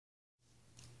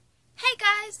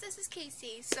guys, this is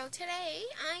Casey. So today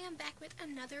I am back with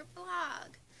another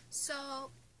vlog.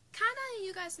 So kinda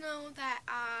you guys know that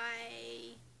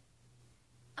I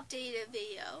updated a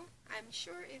video. I'm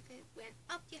sure if it went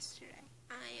up yesterday.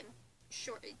 I am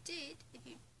sure it did. If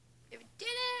it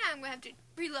didn't, I'm gonna have to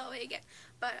reload it again.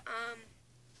 But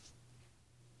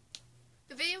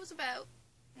the video was about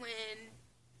when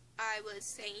I was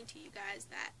saying to you guys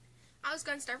that I was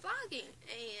gonna start vlogging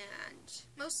and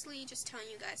mostly just telling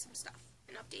you guys some stuff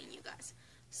and updating you guys.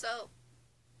 So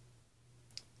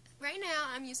right now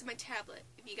I'm using my tablet,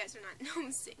 if you guys are not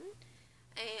noticing,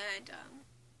 and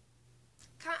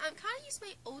I'm kind of using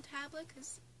my old tablet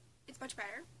because it's much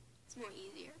better, it's more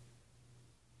easier,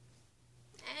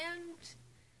 and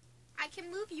I can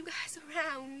move you guys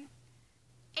around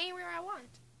anywhere I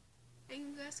want, and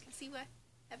you guys can see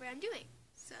whatever I'm doing.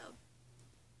 So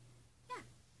yeah,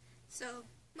 so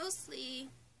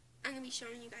mostly I'm going to be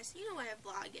showing you guys, you know what a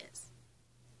vlog is,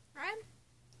 right?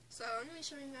 So I'm going to be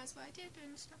showing you guys what I did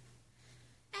and stuff.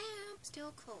 And I'm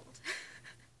still cold.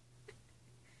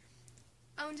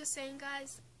 I'm just saying,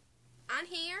 guys, on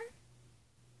here,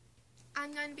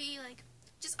 I'm going to be, like,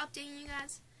 just updating you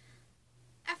guys.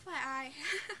 FYI,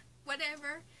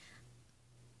 whatever.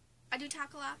 I do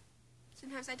talk a lot.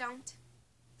 Sometimes I don't.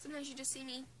 Sometimes you just see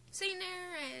me sitting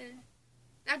there and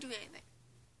not doing anything.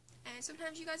 And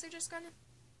sometimes you guys are just gonna,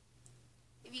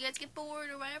 if you guys get bored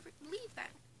or whatever, leave then.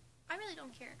 I really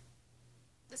don't care.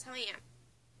 That's how I am.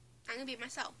 I'm gonna be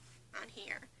myself on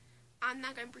here. I'm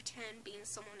not gonna pretend being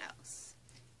someone else.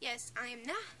 Yes, I am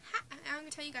not, I'm gonna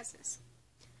tell you guys this.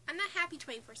 I'm not happy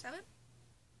 24/7.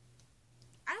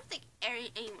 I don't think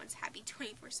anyone's happy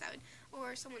 24/7,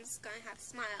 or someone's gonna have a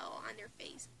smile on their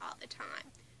face all the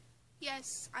time.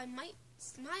 Yes, I might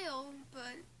smile,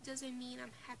 but doesn't mean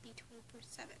I'm happy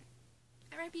 24/7.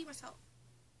 I rather be myself.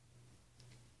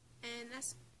 And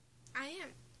that's, I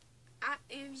am.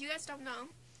 If you guys don't know,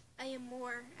 I am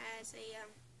more as a,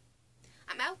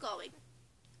 I'm outgoing,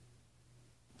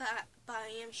 but I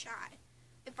am shy.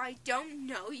 If I don't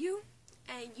know you,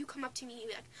 and you come up to me and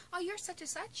be like, oh, you're such and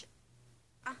such,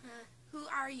 who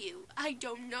are you? I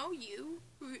don't know you.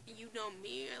 You know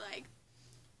me. Like,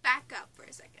 back up for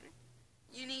a second.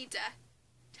 You need to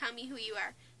tell me who you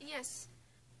are. And yes,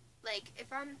 like,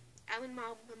 if I'm in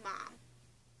mom with mom,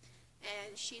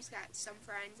 and she's got some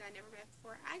friends I never met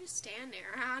before, I just stand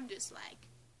there, I'm just like,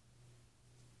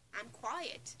 I'm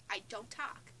quiet, I don't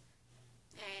talk,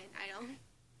 and I don't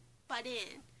butt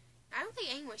in. I don't think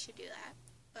anyone should do that,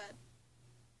 but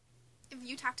if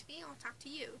you talk to me, I'll talk to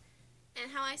you.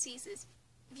 And how I see this is,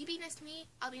 if you be nice to me,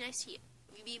 I'll be nice to you.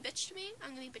 If you be a bitch to me,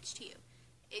 I'm gonna be a bitch to you.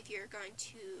 If you're going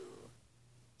to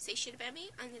say shit about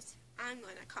me, I'm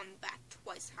gonna come back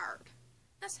twice hard.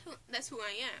 That's who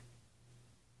I am.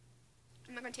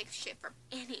 I'm not gonna take shit from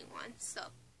anyone, so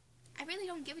I really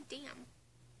don't give a damn.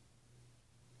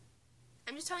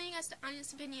 I'm just telling you guys the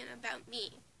honest opinion about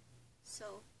me.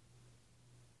 So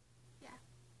yeah.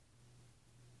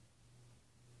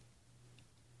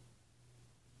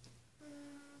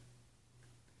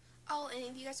 Oh, and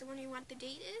if you guys are wondering what the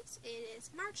date is, it is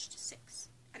March 6th.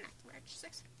 Not March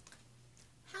 6th.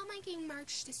 How am I getting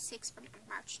March to 6th from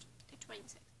March to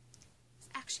 26th? It's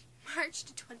actually March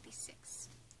to 26th.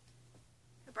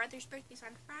 My brother's birthday's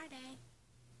on Friday.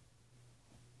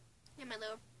 Yeah, my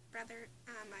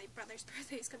brother's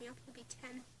birthday is coming up. He'll be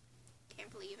 10. Can't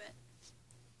believe it.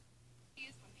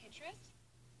 Is on Pinterest.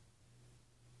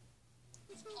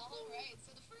 Alright,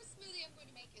 so the first smoothie I'm going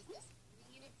to make is this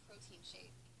green protein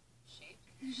shake.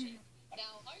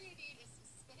 Now, all you're going to need is some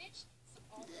spinach, some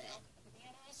almond milk, a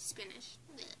banana. Spinach.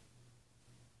 Blech.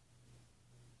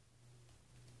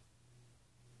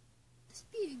 This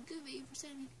would be a good video for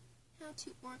saying how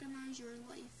to organize your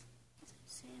life. That's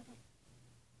example.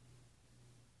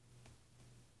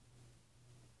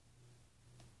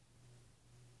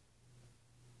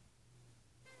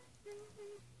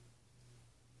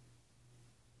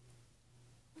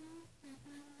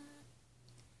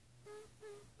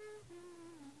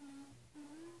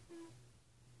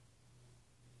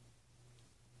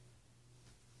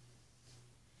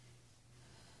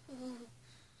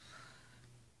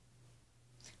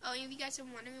 Oh, if you guys are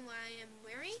wondering what I am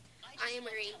wearing, I am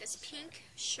wearing this pink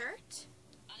shirt.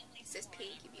 It says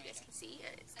pink, if you guys can see,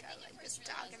 and it's got like this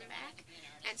dog in the back,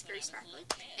 and it's very sparkly.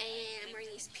 And I'm wearing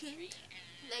these pink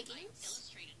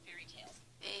leggings,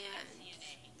 and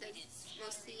that's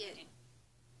mostly it.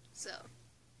 So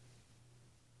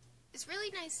it's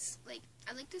really nice. Like,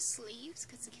 I like the sleeves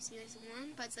because it keeps me nice and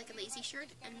warm, but it's like a lazy shirt,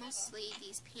 and mostly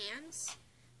these pants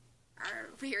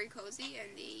are very cozy,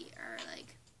 and they are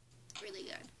like really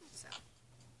good. So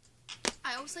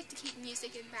I always like to keep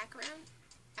music in the background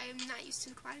I am not used to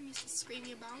the quiet. I'm used to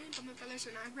screaming and bawling, but my brothers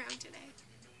are not around today.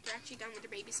 They're actually done with the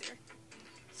babysitter.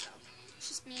 So, it's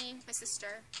just me, my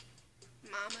sister,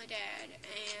 Mama, Dad,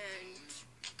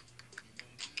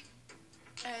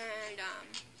 and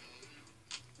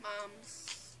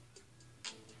Mom's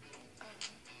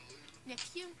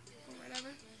nephew, or whatever.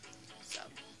 So,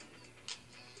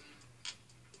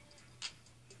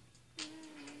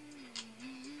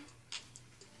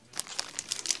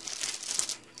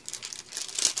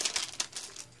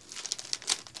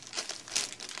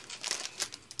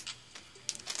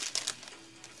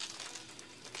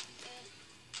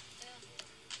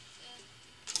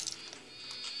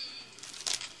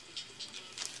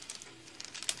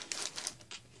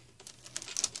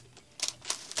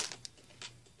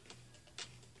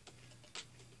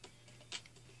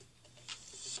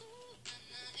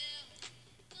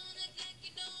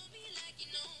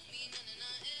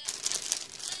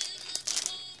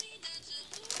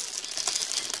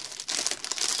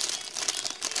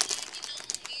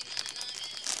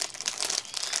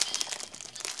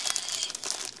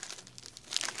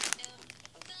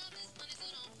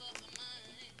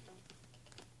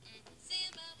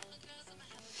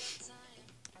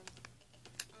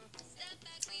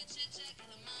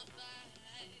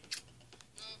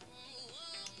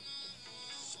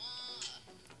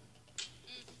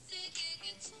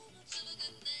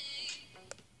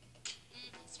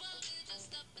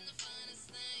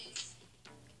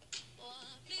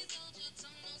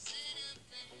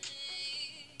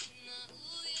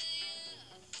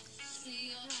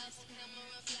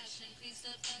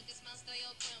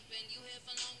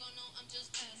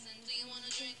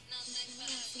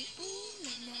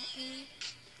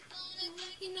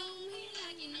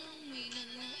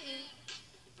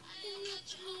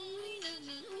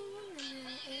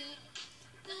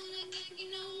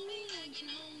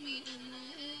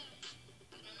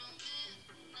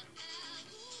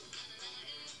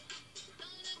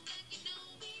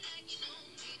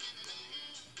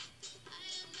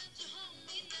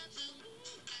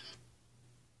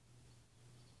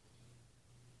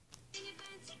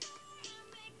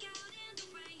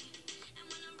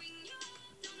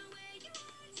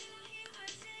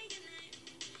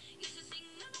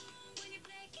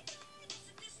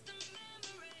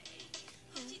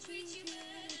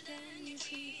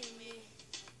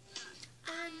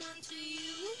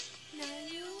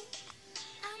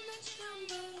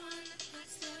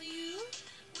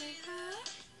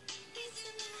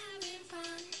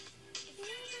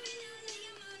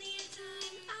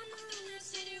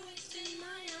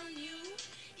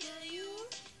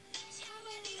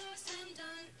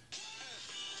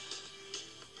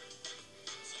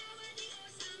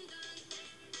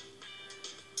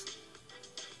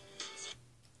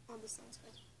 this sounds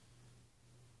good.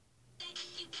 I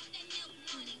got that milk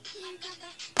money. I got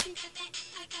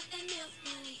that milk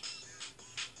money.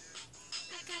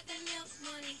 I got that milk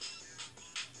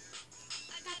money.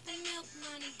 I got that milk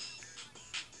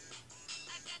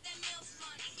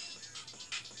money.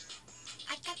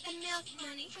 I got that milk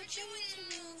money. Put you in the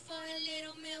room for a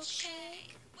little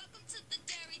milkshake. Welcome to the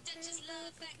Dairy Duchess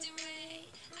Love Factory.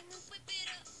 I can whip it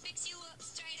up, fix you up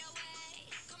straight away.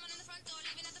 Come on in the front door,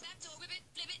 leave it at the back door, whip it,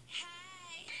 flip it,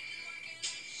 hey. Been working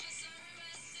extra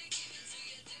service to give it to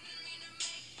you. Didn't mean to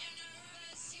make you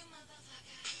nervous, you motherfucker.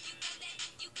 You got that,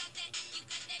 you got that, you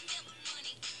got that milk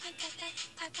money. I got that,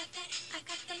 I got that, I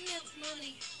got the milk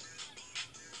money.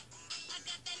 I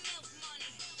got that milk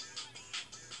money.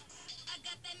 I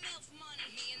got that milk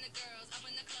money. Me and the girls up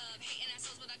in the club, hating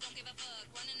assholes, but I don't give a fuck.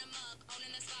 Running amok,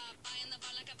 owning the spot, buying the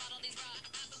bar like I bought all these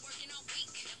rocks. I've been working all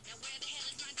week. Now where the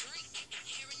hell is my drink?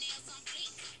 Hair and nails on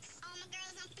fleek. All my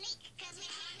girls on fleek, cause we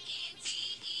INTEPENTENT.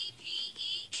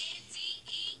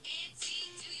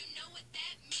 Do you know what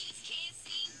that means? Can't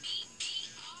see me,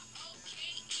 BROKE. I'm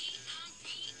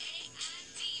PAID.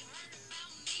 Heard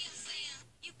about me, I'm saying.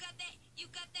 You got that, you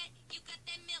got that, you got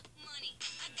that milk money.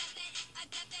 I got that, I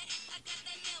got that, I got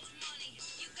that milk money.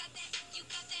 You got that, you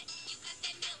got that, you got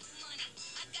that milk money.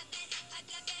 I got that, I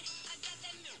got that, I got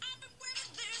that milk. I've been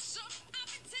wearing this up, I've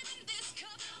been tipping this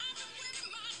cup, I've been waiting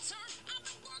my turn, I've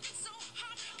been working so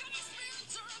hard, got my spirit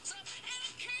turned up, and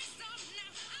I can't stop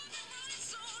now. I've been running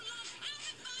so long, I've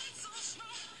been fighting so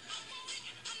strong. I want it,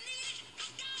 I need it, I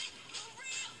got it, for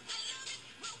real. I love it,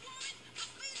 real woman, I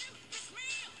feel you, it's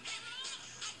real. Hey mama,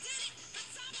 I did it, the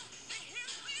top of the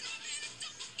hill, and I'm in it,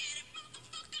 don't forget it,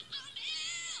 motherfucker, I'm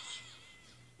ill.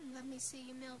 Let me see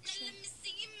your milkshake. Let me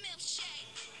see your milkshake.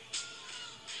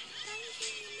 Let me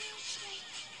see your milkshake.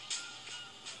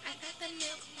 I got the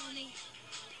milk money.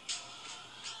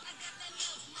 I got that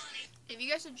milk money. If you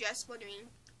guys are just wondering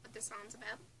what this song's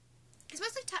about,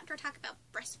 especially talk about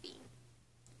breastfeeding.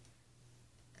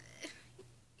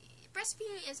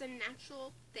 Breastfeeding is a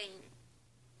natural thing.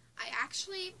 I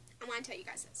want to tell you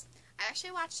guys this. I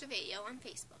actually watched a video on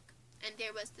Facebook, and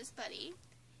there was this buddy.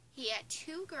 He had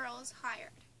 2 girls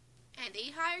hired, and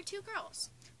they hired 2 girls.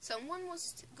 So one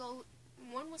was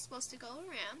supposed to go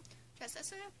around dressed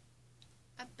as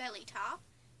a belly top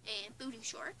and booty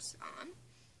shorts on,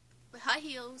 with high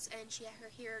heels, and she had her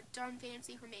hair done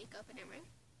fancy, her makeup and everything.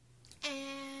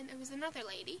 And it was another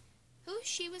lady who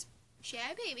she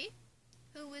had a baby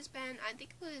who was been, I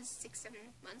think it was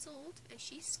 6-7 months old, and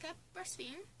she kept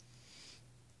breastfeeding.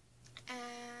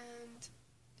 And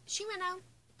she went out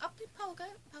up in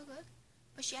public,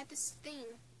 but she had this thing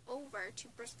over to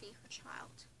breastfeed her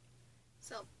child.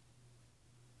 So,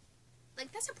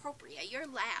 like, that's appropriate. You're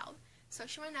loud. So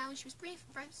she went out and she was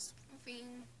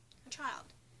breastfeeding her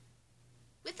child.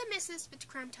 With the missus, with the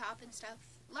creme top and stuff,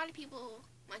 a lot of people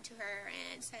went to her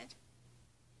and said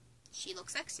she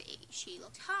looked sexy, she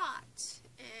looked hot,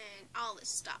 and all this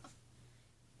stuff.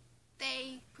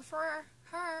 They prefer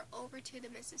her over to the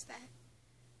missus that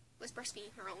was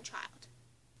breastfeeding her own child.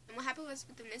 And what happened was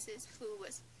with the missus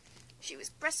she was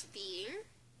breastfeeding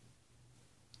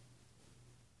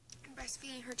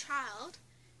her child.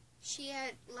 She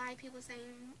had a lot of people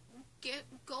saying,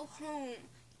 go home,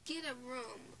 get a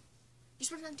room. You're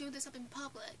supposed not to do this up in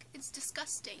public. It's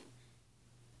disgusting.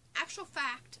 Actual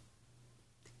fact,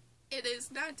 it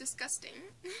is not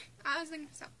disgusting. I was thinking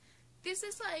so. This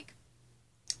is like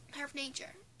part of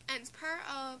nature, and it's part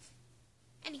of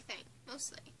anything,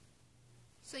 mostly.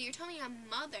 So you're telling a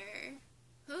mother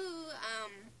who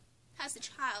has a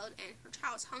child and her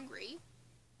child's hungry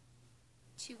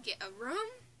to get a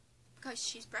room because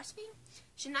she's breastfeeding?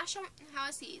 She's not showing how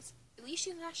it sees. At least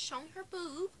she's not showing her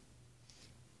boob.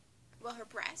 Well, her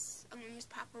breasts. I'm going to use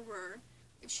the proper word.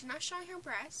 And she's not showing her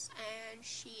breasts, and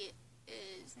she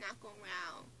is not going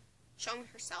around showing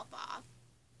herself off.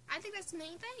 I think that's the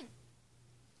main thing.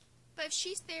 But if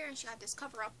she's there and she got this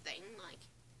cover-up thing, like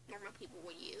normal people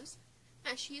would use,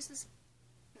 and she uses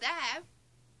that,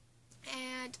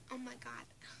 and oh my god.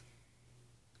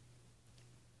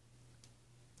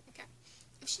 Okay.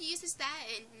 If she uses that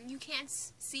and you can't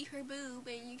see her boob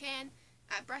and you can't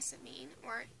breast,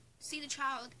 or see the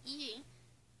child eating,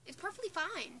 it's perfectly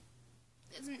fine.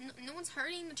 No one's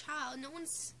hurting the child. No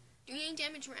one's doing any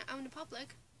damage out in the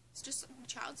public. It's just the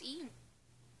child's eating.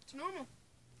 It's normal.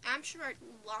 I'm sure a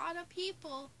lot of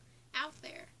people out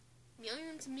there,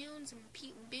 millions and millions and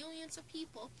billions of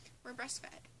people, were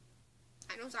breastfed.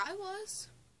 I know I was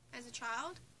as a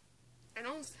child. I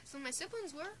know some of my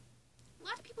siblings were. A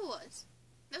lot of people was.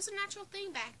 That was a natural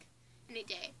thing back in the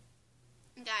day.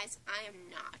 And guys, I am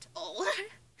not old.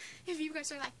 If you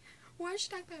guys are like, why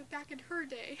should I talk about back in her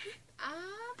day?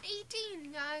 I'm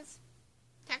 18, guys.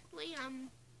 Technically, I'm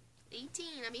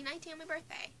 18. I'll be 19 on my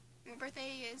birthday. My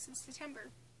birthday is in September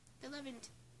 11th.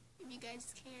 If you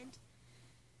guys can't.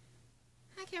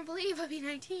 I can't believe I'll be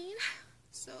 19.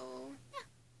 So, yeah.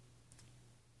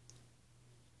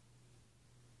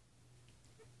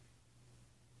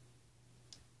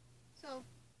 So,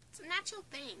 it's a natural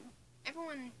thing.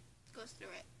 Everyone goes through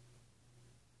it.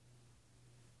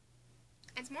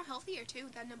 And it's more healthier, too,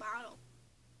 than the bottle.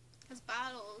 Because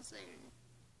bottles and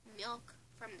milk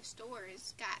from the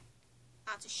stores got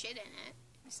lots of shit in it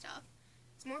and stuff.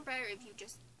 It's more better if you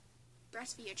just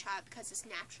breastfeed your child because it's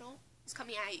natural. It's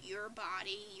coming out of your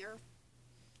body,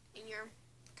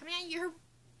 coming out of your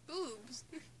boobs,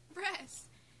 breasts.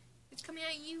 It's coming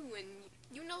out of you, and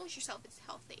you know yourself it's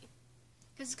healthy.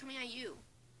 Because it's coming out of you.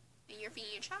 And you're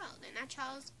feeding your child, and that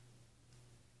child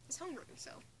is hungry,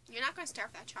 so you're not going to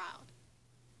starve that child.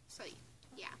 So,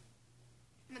 yeah.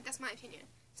 But that's my opinion.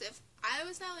 So if I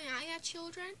was out and I had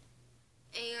children,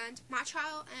 and my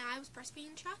child, and I was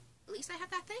breastfeeding a child, at least I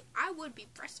had that thing, I would be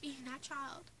breastfeeding that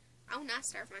child. I would not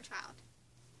starve my child.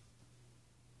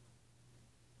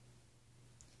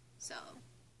 So,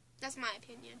 that's my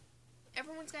opinion.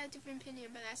 Everyone's got a different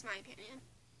opinion, but that's my opinion.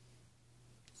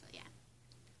 So, yeah.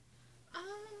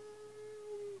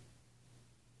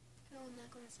 I'm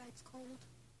not going outside, it's cold.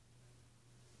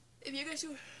 If you guys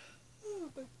are,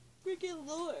 oh my freaking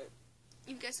lord.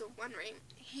 If you guys are wondering,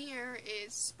 here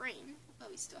is spring, but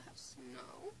we still have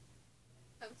snow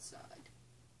outside.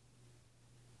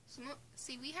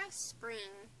 See, we have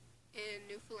spring in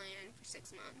Newfoundland for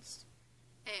 6 months,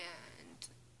 and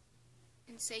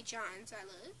in St. John's I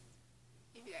live.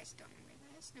 If you guys don't know where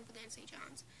that is, Newfoundland, St.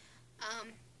 John's.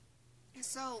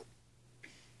 So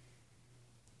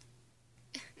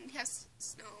we have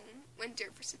snow,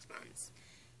 winter for 6 months.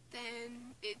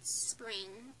 Then it's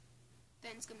spring.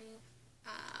 Then it's gonna be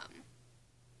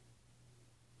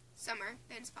summer,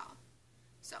 then it's fall.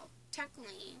 So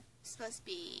technically, it's supposed to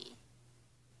be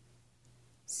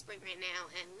spring right now.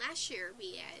 And last year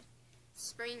we had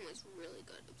spring was really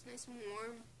good. It was nice and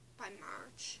warm by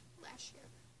March last year.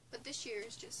 But this year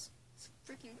is just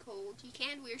freaking cold. You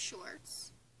can't wear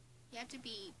shorts. You have to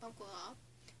be buckled up.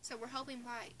 So we're hoping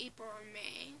by April or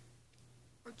May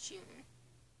or June,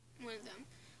 one of them,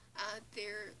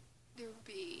 there will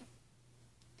be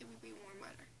warm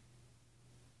weather.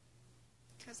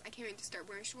 Because I can't wait to start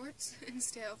wearing shorts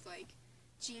instead of like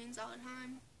jeans all the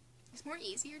time. It's more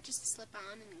easier just to slip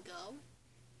on and go.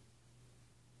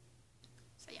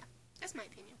 So yeah, that's my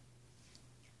opinion.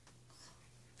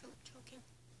 I feel like choking.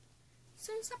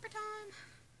 Soon supper time.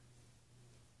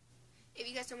 If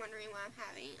you guys are wondering what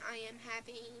I am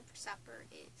having for supper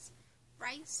is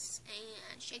rice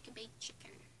and shake and bake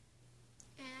chicken.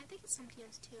 And I think it's something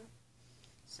else too.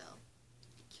 So,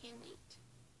 I can't wait.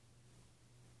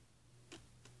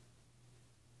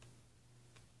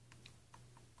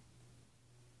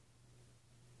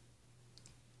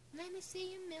 Let me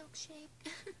see your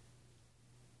milkshake.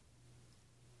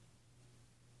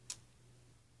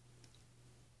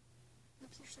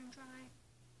 Lips are some dry.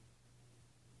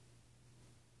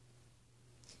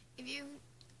 If you,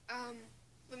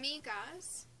 for me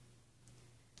guys,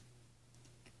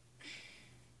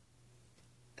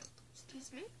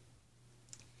 excuse me,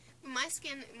 my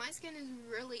skin is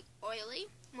really oily,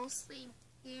 mostly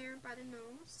here by the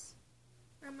nose,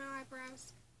 around my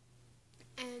eyebrows,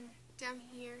 and down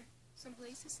here some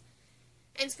places,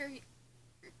 and it's very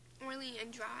oily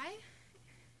and dry.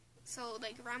 So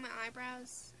like around my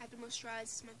eyebrows, I have to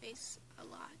moisturize my face a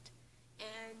lot,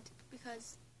 and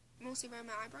because mostly around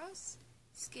my eyebrows,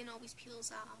 skin always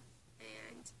peels off,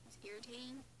 and it's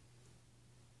irritating,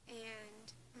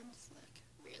 and I'm just like,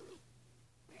 really?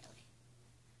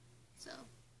 So,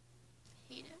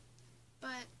 I hate it.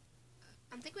 But,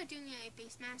 I'm thinking about doing a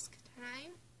face mask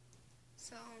tonight,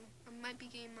 so I might be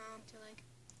getting Mom to like,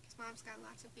 because Mom's got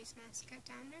lots of face masks cut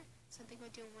down there, so I'm thinking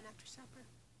about doing one after supper.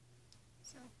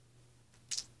 So,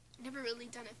 I've never really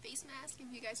done a face mask,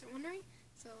 if you guys are wondering,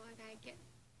 so I gotta get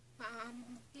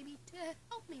Mom maybe to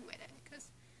help me with it, because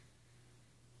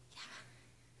yeah,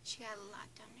 she got a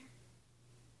lot down there,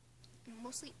 and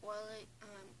mostly oil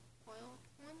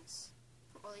ones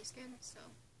for oily skin. So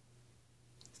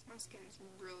my skin is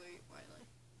really oily.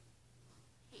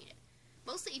 Hate it.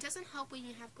 Mostly it doesn't help when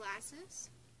you have glasses.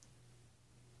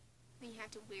 When you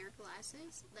have to wear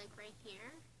glasses, like right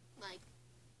here, like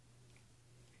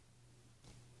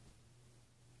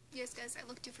yes, guys, I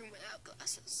look different without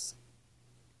glasses.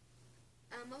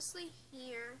 Mostly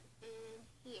here and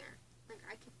here. Like,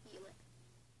 I can feel it.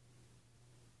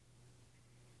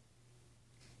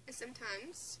 And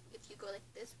sometimes, if you go like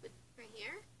this with right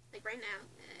here, like right now,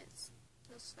 it's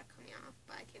no sweat coming off,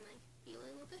 but I can like feel it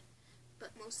a little bit.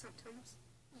 But most sometimes,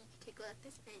 you can go like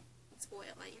this and it's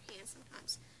oil on your hands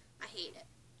sometimes. I hate it.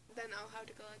 Then I'll have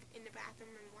to go like in the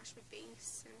bathroom and wash my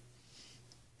face and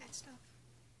that stuff.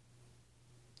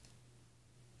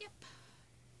 Yep.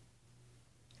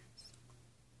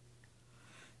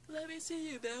 Let me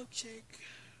see your milkshake.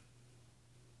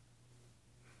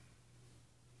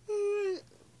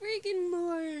 Freaking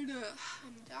Lord.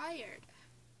 I'm tired.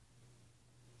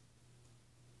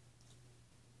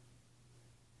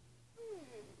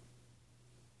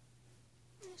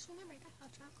 Just remember, I got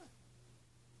hot chocolate.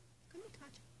 Good make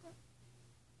hot chocolate.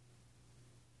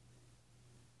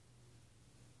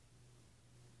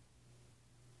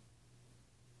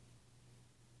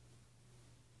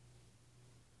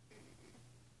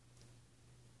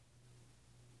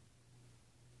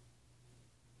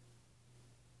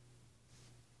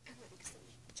 I'm gonna make some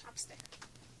chopstick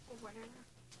or whatever.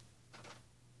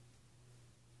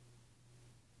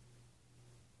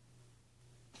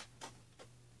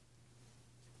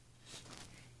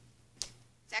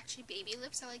 It's actually baby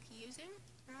lips I like using,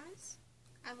 guys.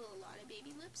 I have a lot of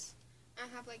baby lips.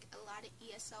 I have like a lot of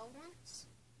ESL ones.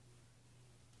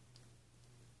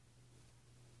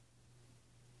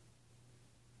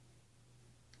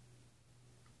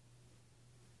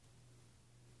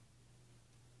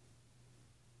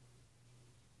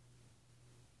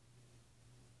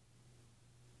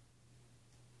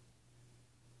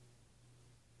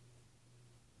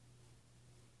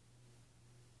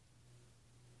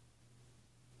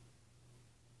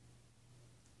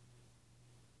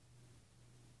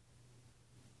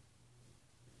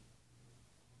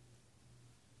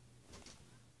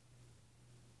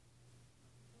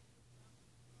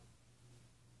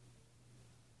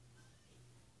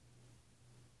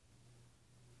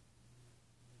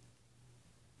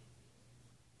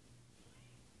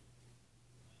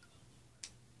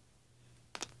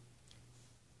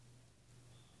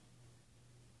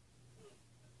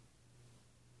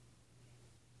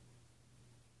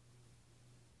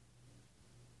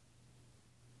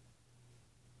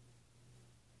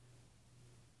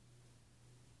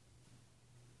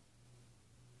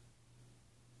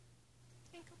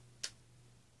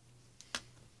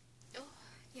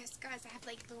 guys, I have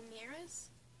like little mirrors.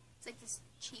 It's like this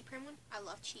cheaper one. I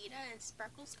love cheetah and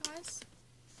sparkles, guys.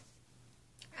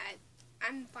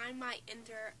 I'm finding my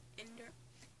indoor.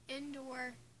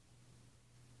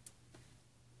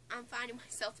 I'm finding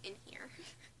myself in here.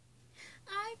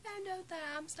 I found out that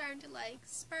I'm starting to like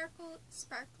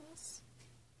sparkles,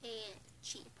 and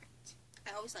cheetah print.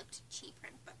 I always liked cheetah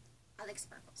print, but I like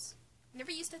sparkles.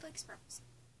 Never used to like sparkles.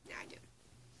 Now I do.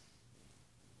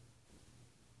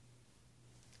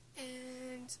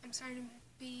 And I'm starting to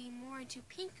be more into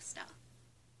pink stuff.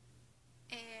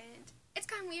 And it's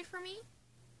kind of weird for me,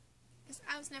 because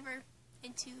I was never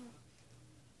into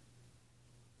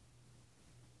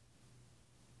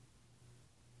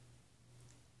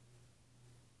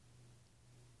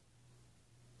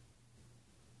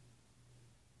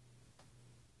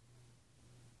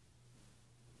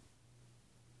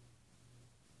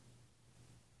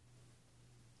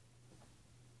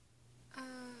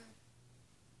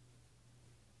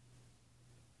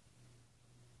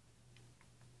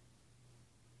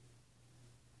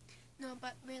no,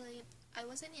 but really, I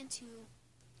wasn't into.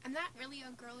 I'm not really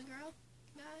a girly girl,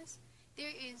 guys. There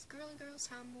is girly girls,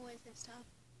 tomboys, and stuff.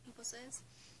 People says.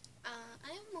 I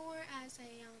am more as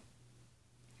a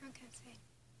how can I say?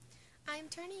 I'm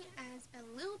turning as a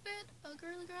little bit a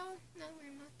girly girl, not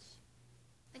very much.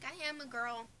 Like I am a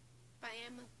girl, but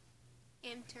I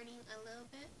am turning a little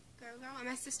bit girl. And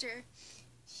my sister,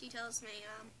 she tells me,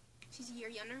 she's a year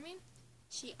younger than me.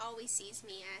 She always sees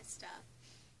me as stuff.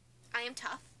 I am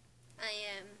tough.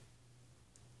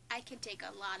 I can take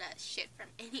a lot of shit from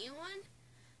anyone,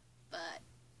 but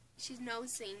she's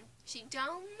nosing. She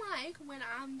don't like when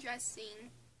I'm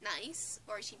dressing nice,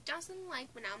 or she doesn't like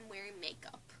when I'm wearing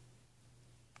makeup.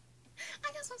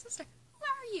 I guess my sister, who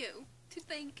are you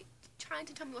trying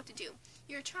to tell me what to do?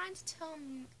 You're trying to tell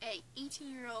a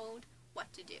 18-year-old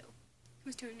what to do,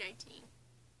 who's turning 19.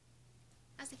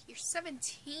 I was like, you're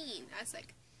 17. I was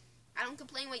like, I don't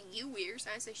complain what you wears.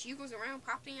 I said, she goes around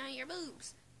popping out your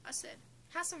boobs. I said,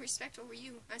 have some respect over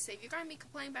you. I said, if you're going to be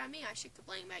complaining about me, I should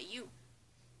complain about you.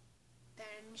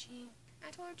 Then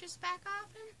I told her just back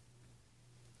off, and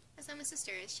that's how my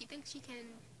sister is. She thinks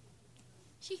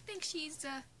she's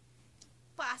the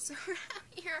boss around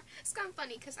here. It's kind of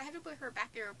funny, because I have to put her back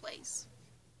in her place.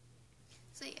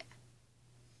 So yeah.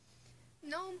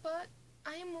 No, but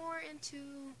I am more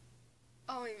into,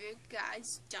 oh, if you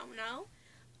guys don't know,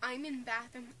 I'm in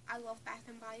I love Bath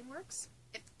and Body Works.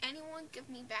 If anyone give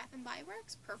me Bath and Body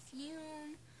Works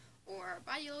perfume or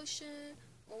body lotion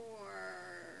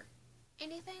or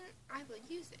anything, I would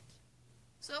use it.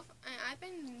 So I've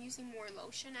been using more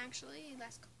lotion actually the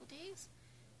last couple days.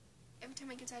 Every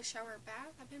time I get out of shower or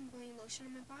bath, I've been putting lotion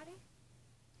on my body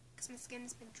because my skin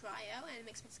has been dry out and it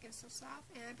makes my skin so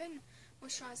soft. And I've been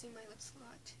moisturizing my lips a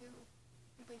lot too.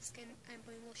 I'm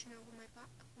putting lotion over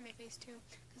my face too,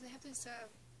 because I have this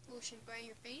lotion by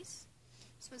your face.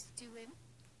 You're supposed to do it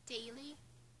daily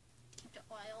to keep the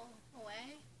oil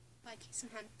away, but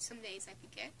some days I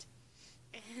forget,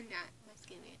 and my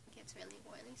skin gets really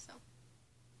oily. So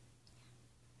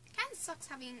it kind of sucks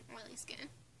having oily skin.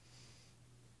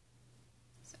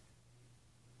 So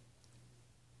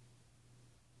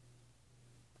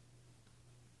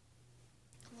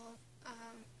I love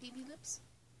baby lips.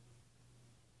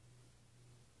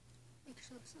 Makes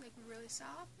your lips like really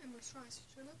soft and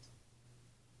moisturizes your lips.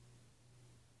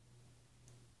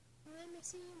 Let me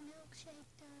see your milkshake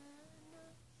done.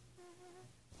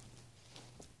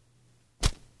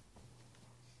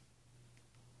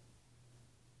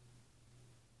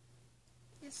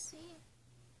 You see,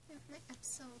 if my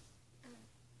episode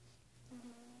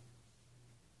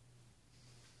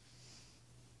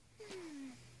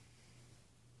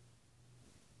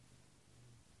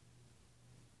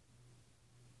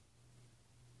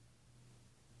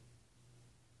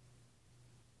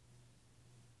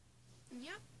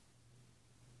yep.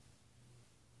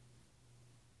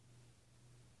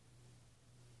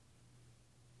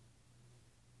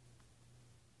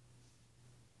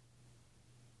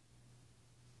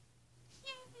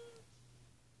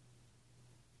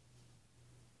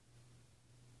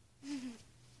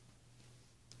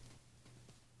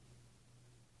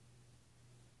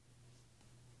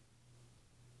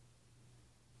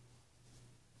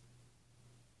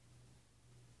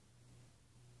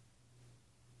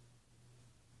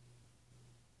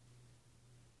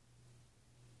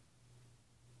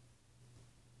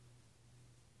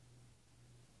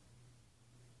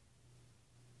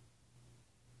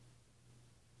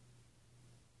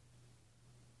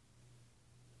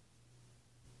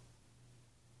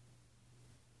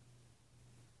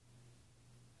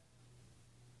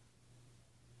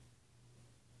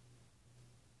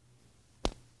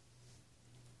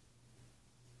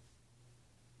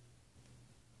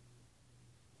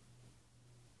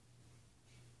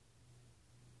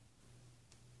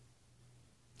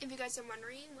 If you guys are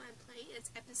wondering what I'm playing, it's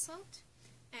Episode,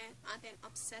 and I've been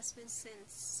obsessed with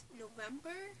since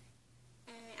November,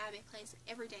 and I've been playing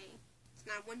it every day. It's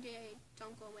not one day I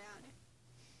don't go without it.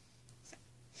 So,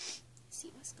 let's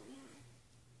see what's going on.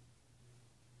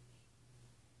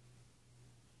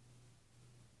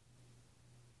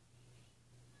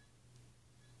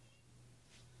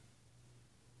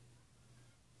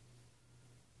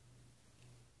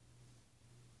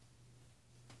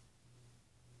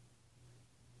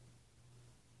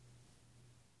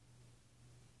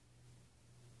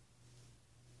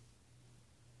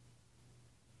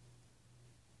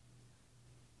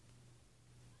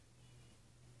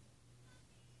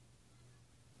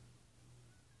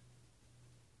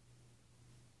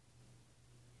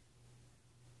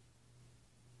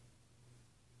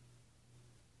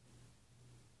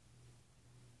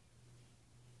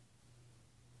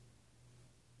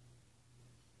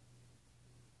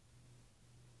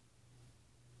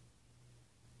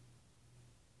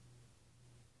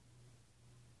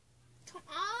 Come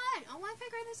on! I want to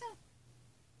figure this out.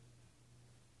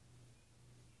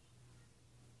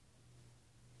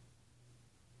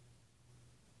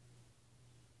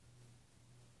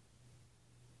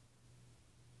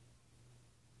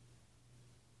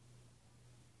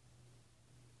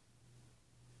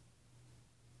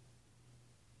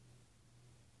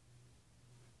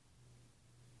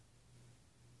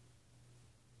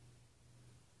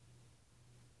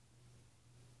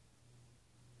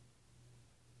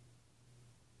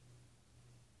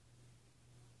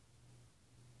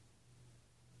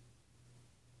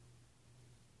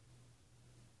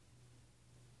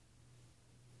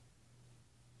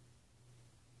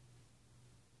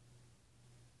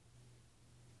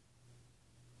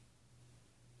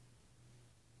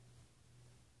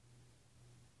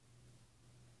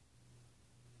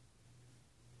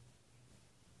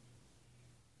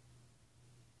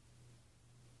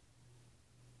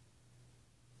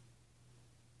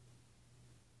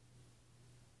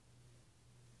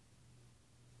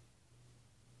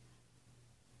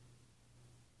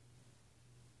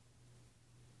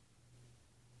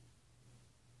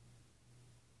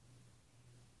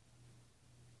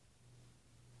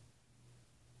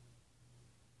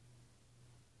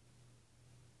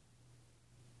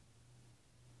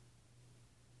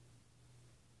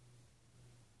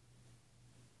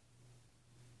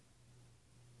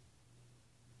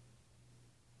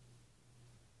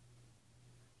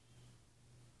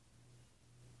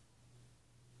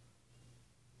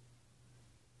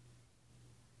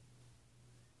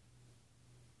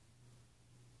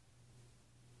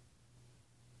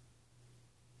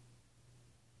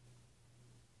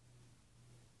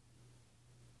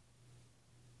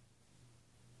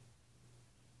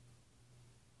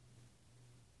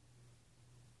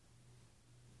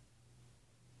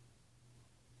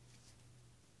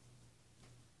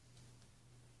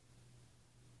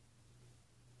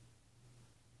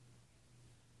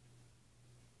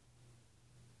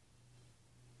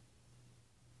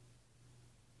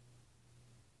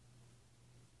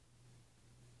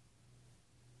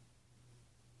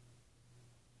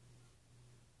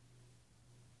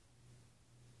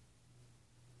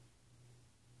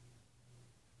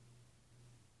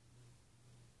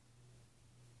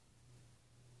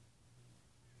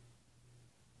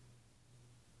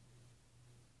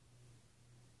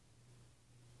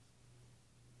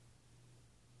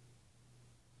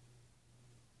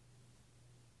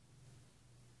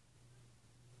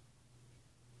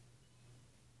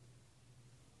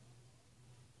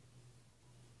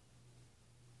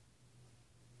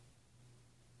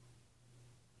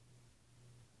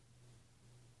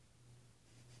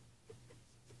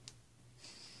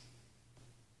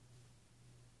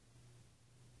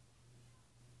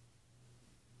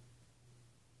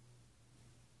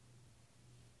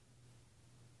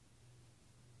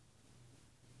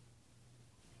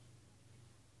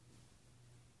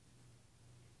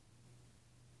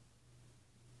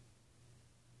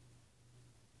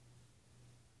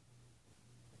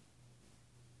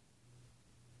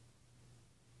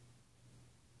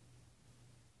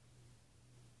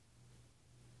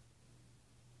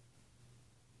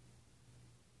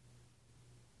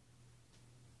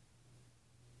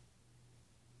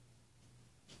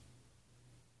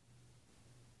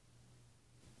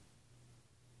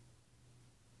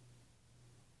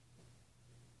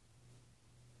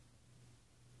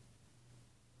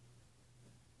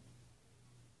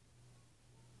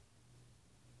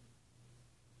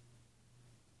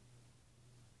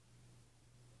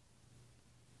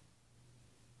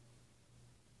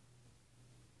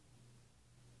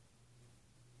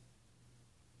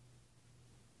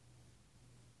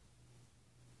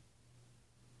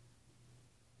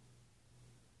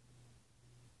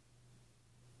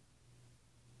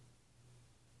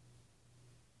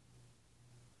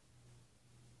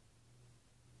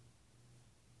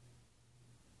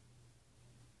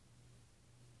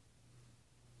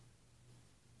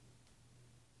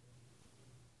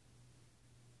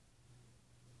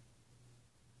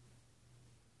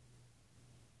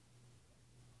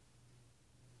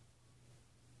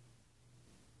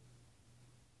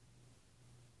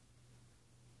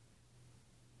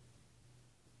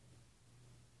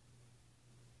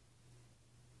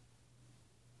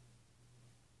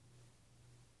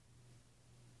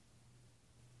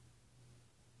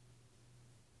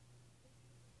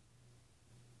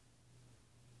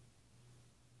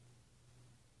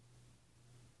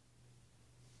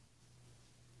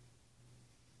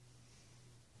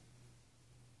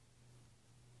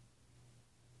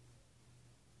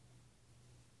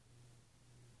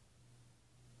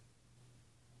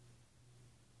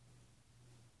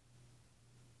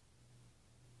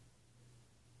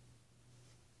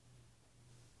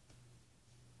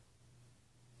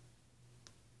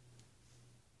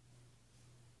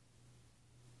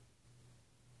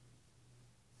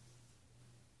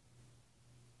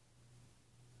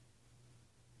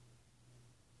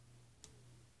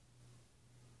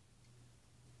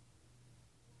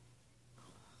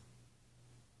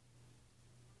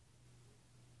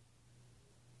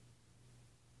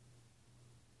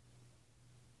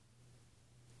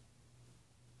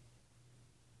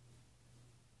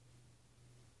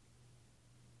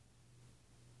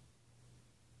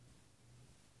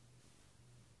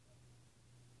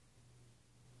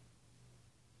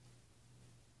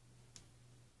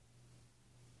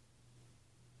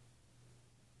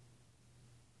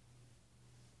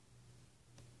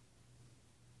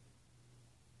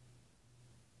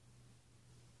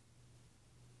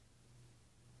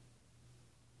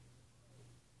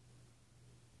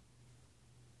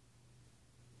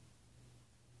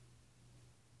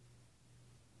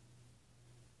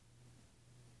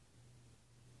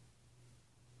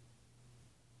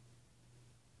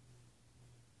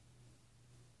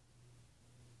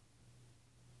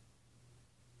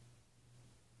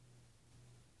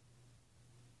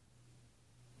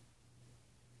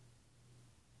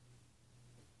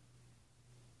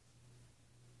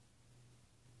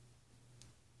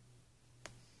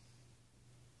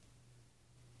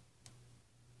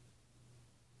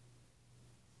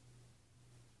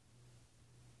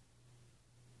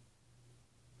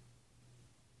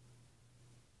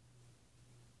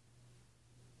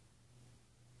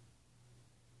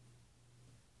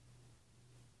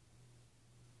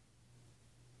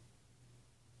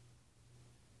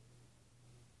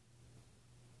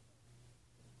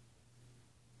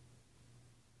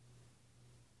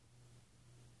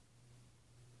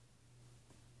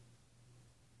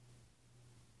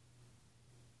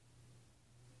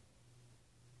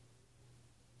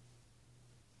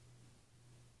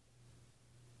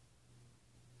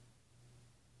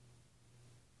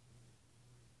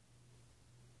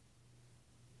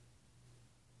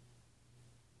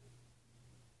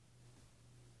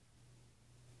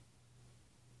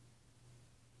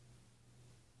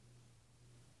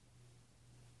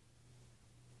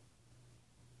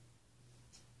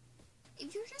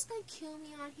 If you're just gonna kill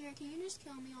me on here, can you just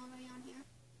kill me already on here?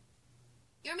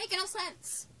 You're making no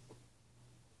sense.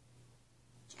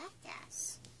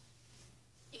 Jackass.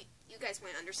 You guys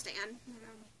might understand what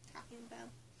I'm talking about.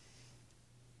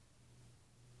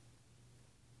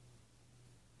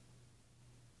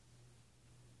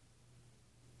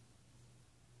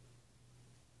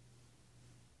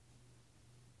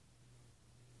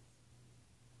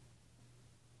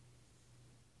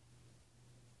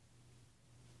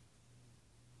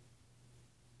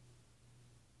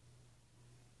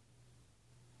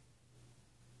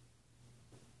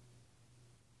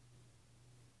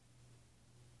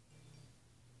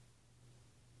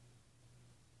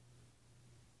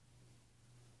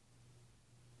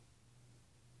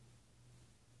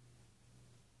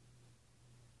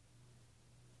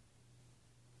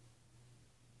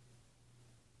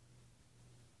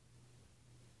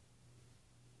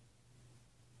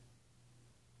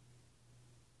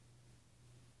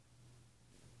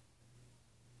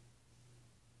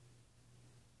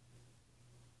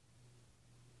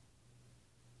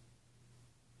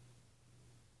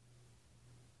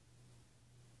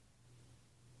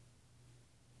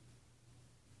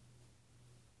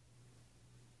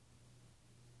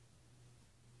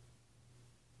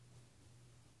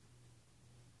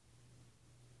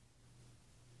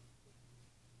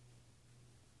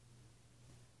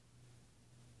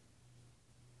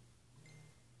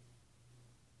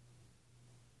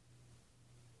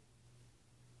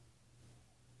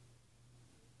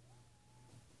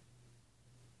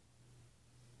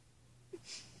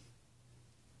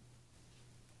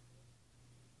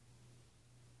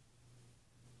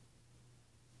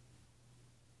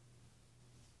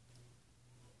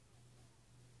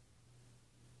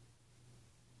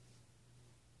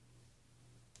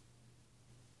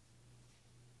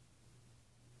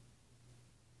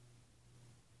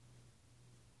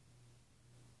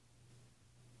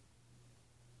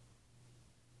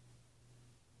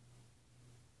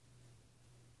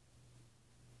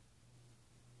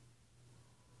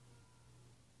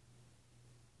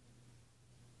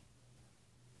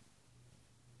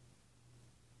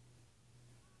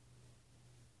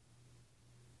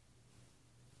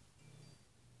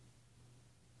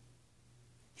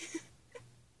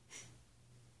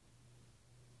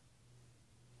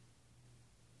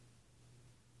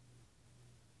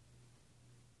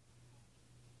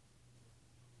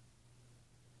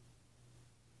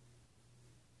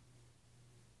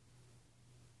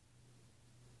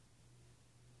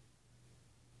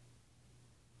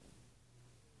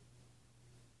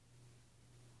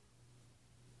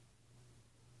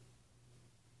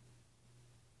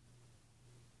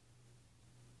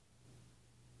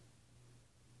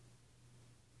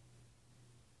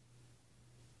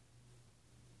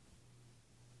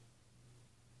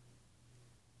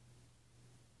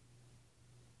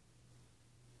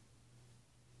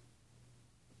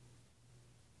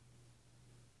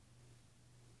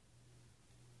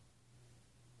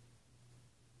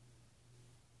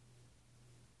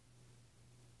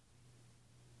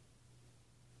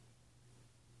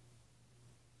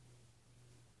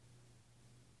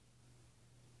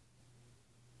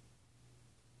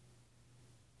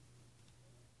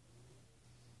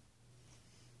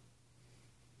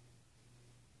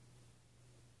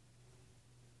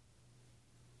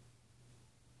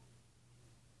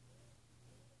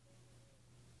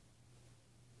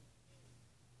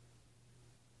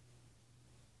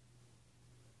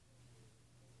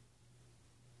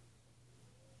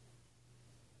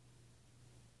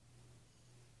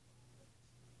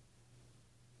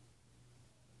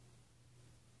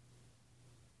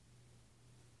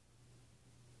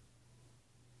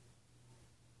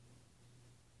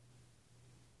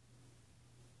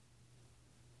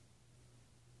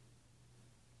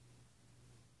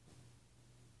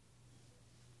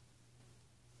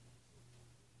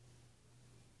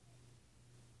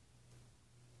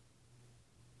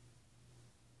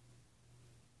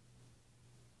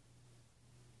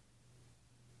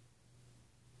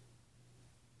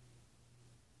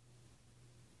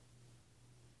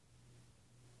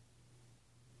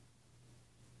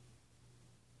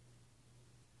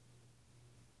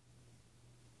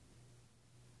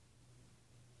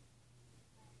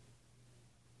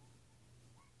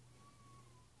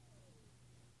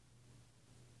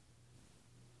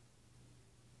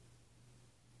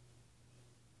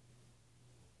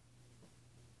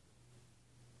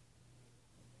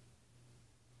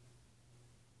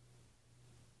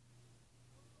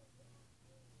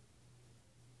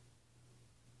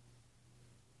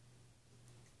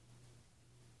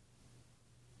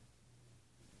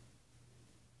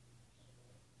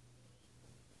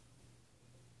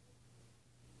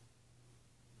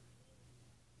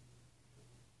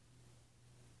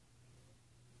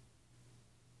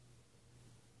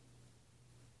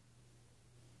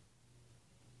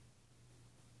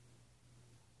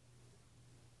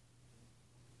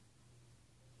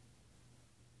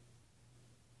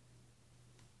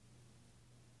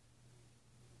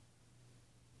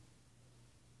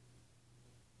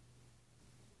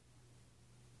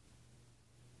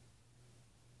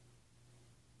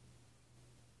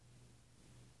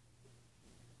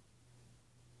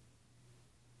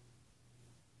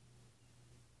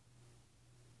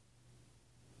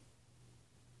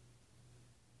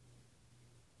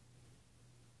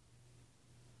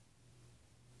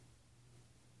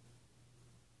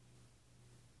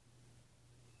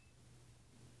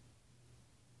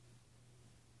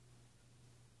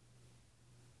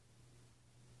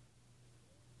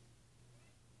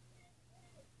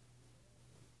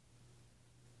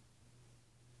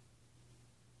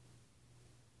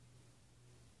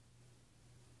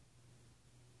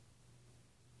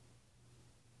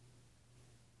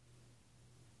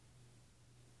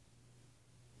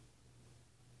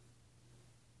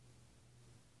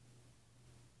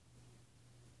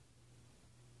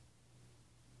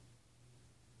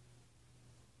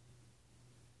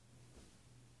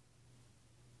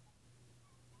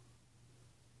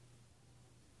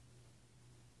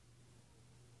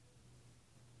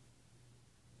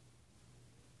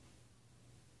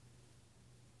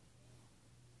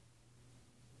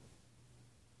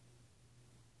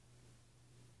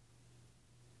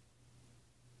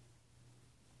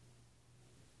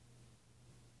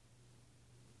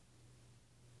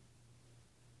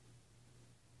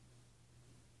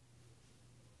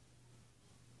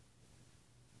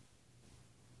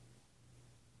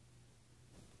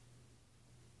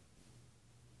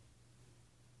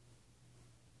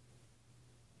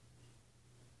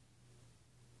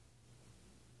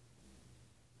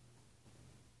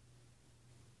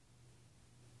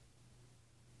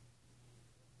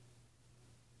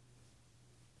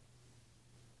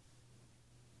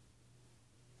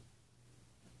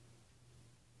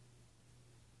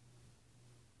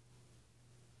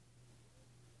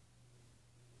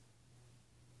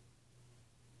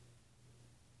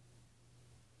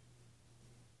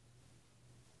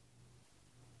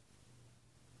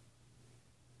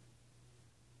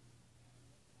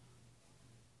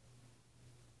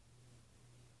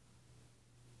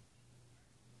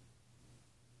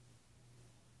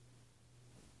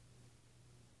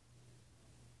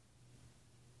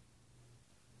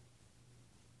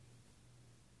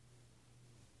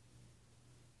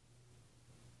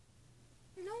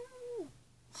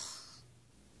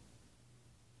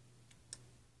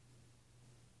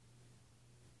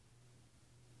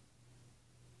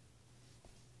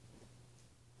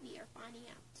 finding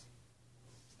out.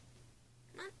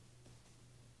 Come on.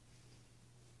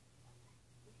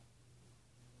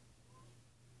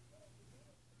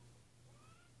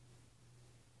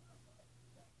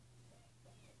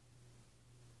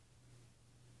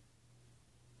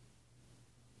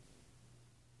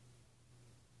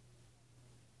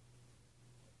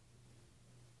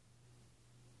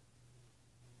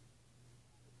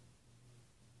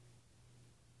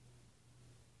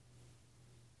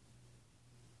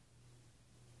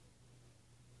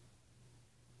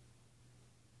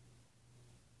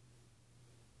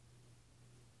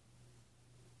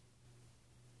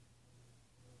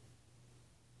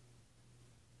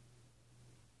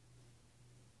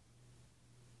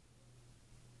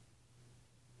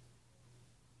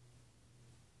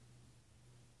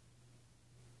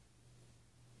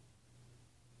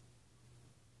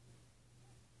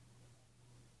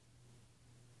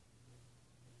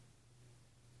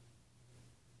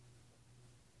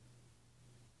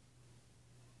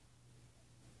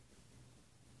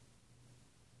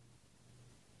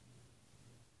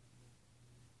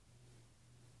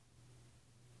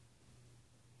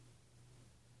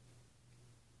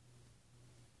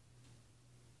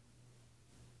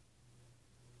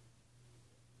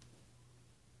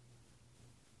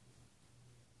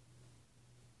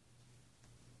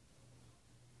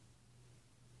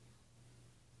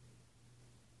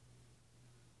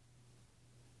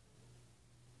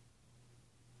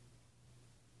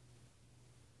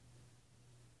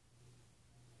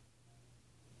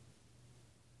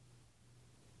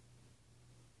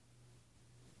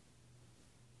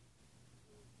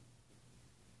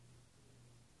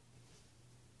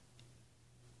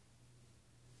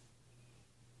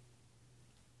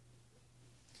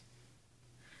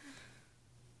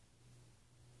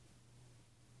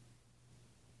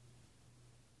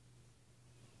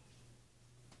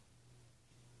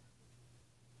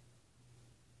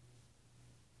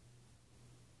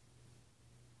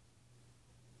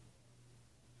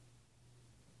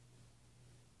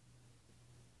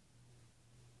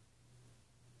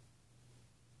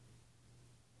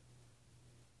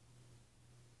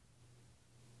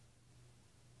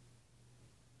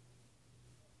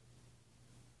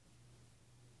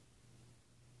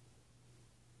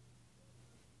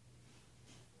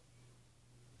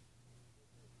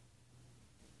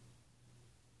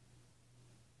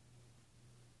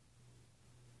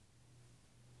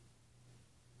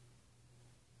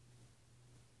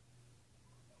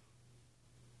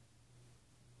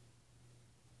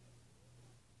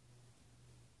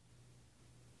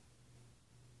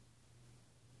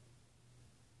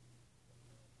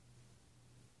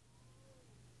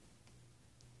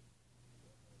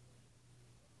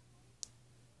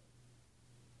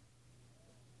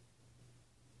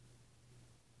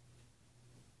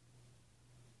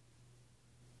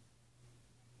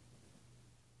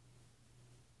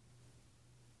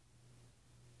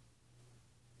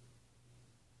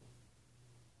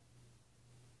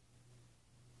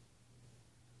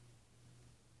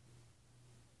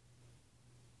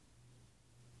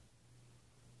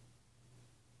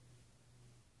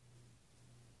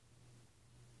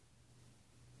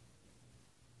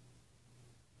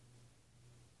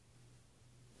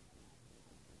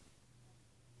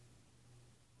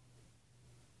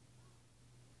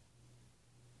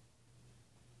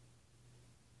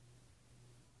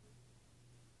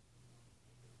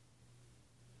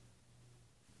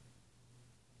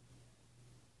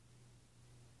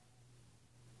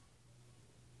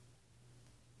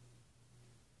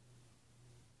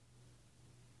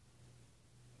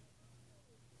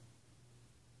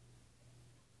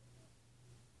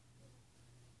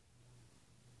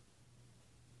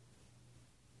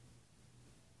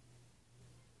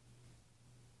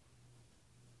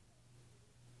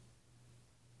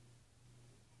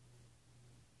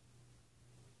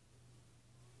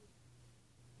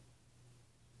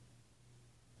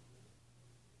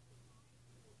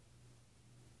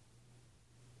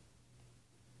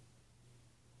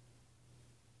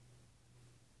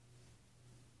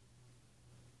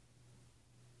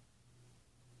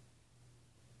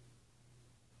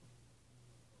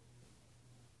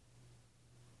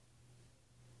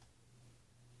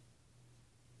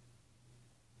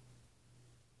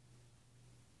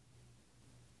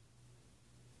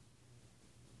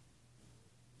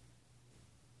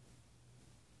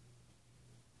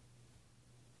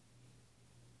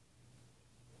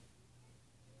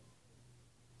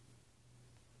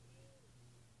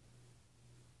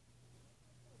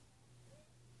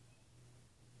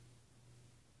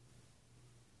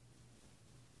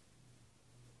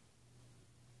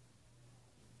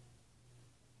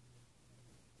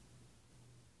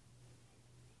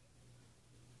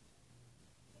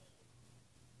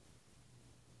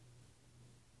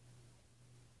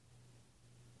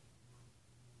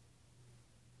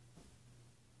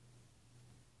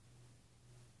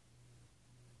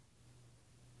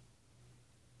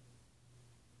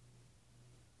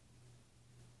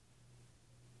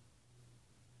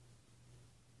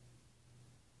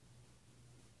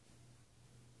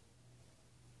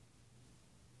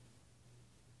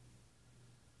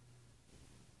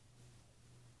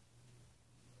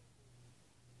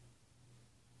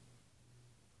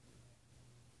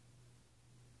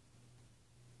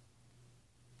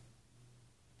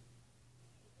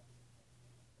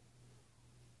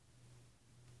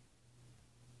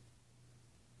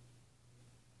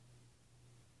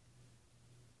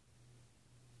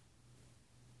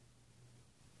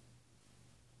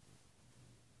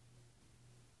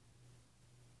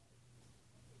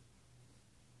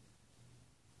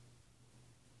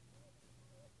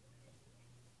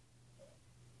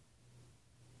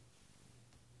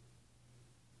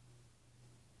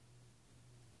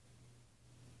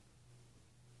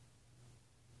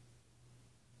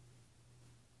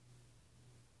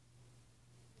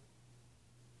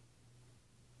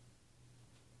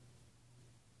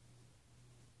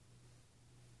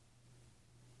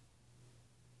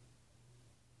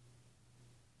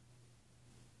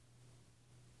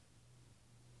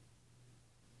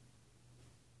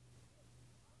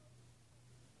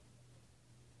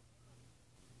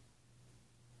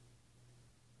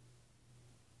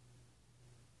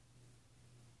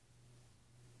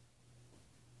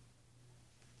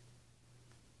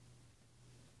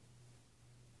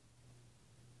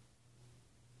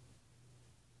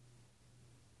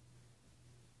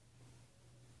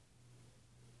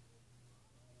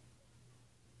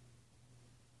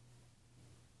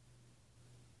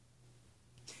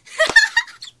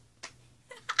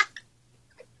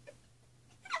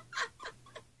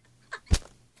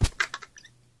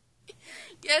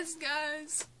 Yes,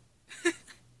 guys.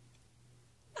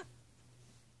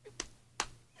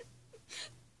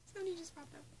 Somebody just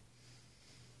popped up.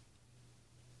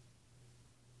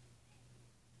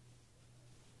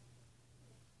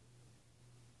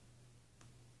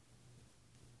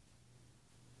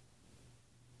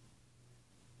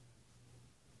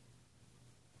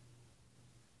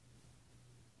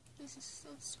 This is so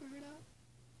screwed up.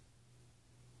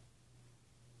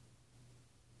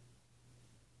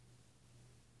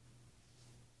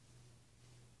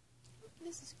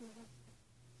 This is screwed up.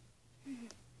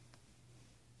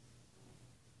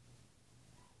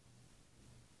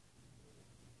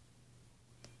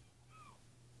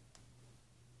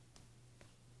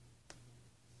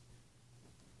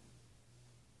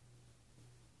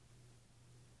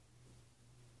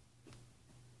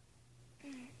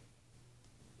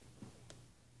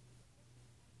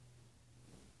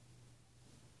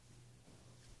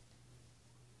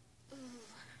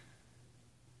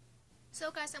 So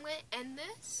guys, I'm going to end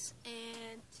this,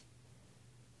 and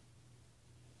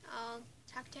I'll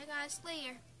talk to you guys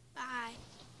later. Bye.